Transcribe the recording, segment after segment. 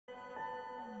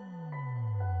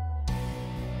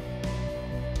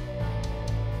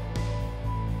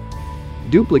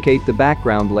Duplicate the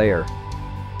background layer.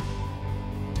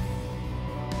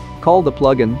 Call the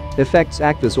plugin Effects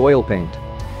AKVIS OilPaint.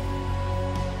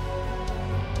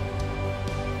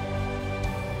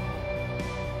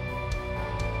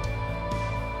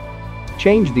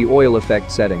 Change the oil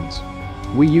effect settings.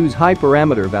 We use high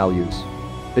parameter values.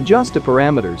 Adjust the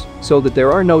parameters so that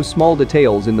there are no small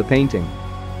details in the painting.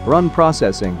 Run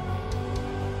processing.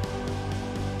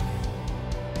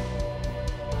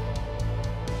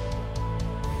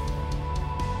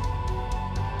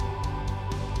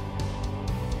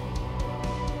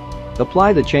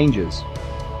 Apply the changes.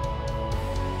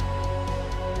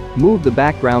 Move the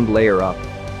background layer up.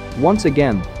 Once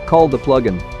again, call the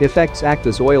plugin Effects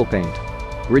AKVIS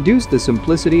OilPaint. Reduce the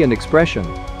simplicity and expression.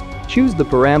 Choose the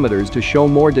parameters to show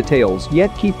more details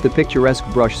yet keep the picturesque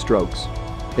brush strokes.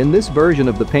 In this version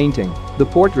of the painting, the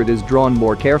portrait is drawn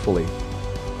more carefully.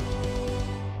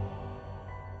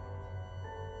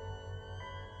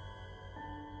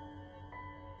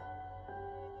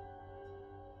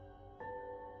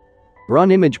 Run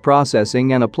image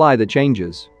processing and apply the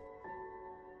changes.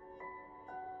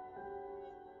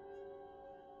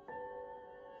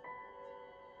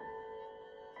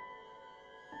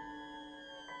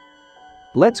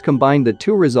 Let's combine the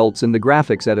two results in the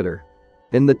graphics editor.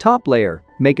 In the top layer,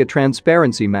 make a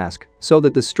transparency mask so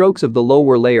that the strokes of the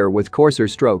lower layer with coarser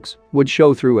strokes would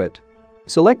show through it.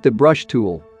 Select the brush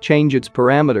tool, change its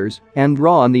parameters, and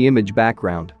draw on the image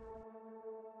background.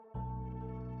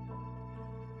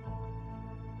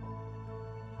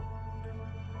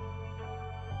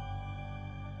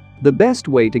 The best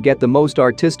way to get the most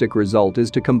artistic result is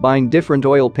to combine different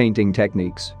oil painting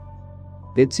techniques.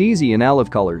 It's easy in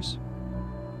AliveColors.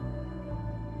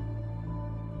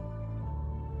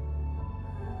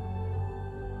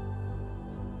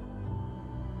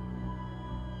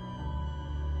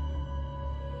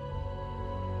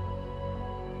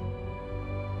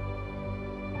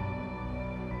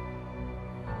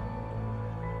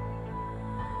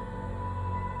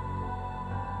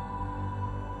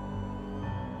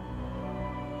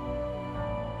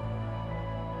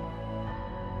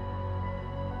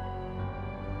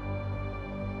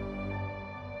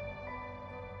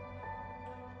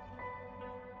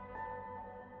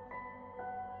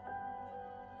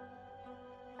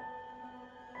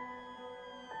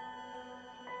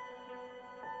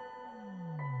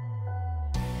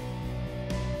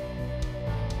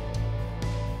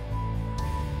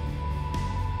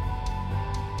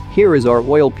 Here is our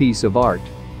oil piece of art.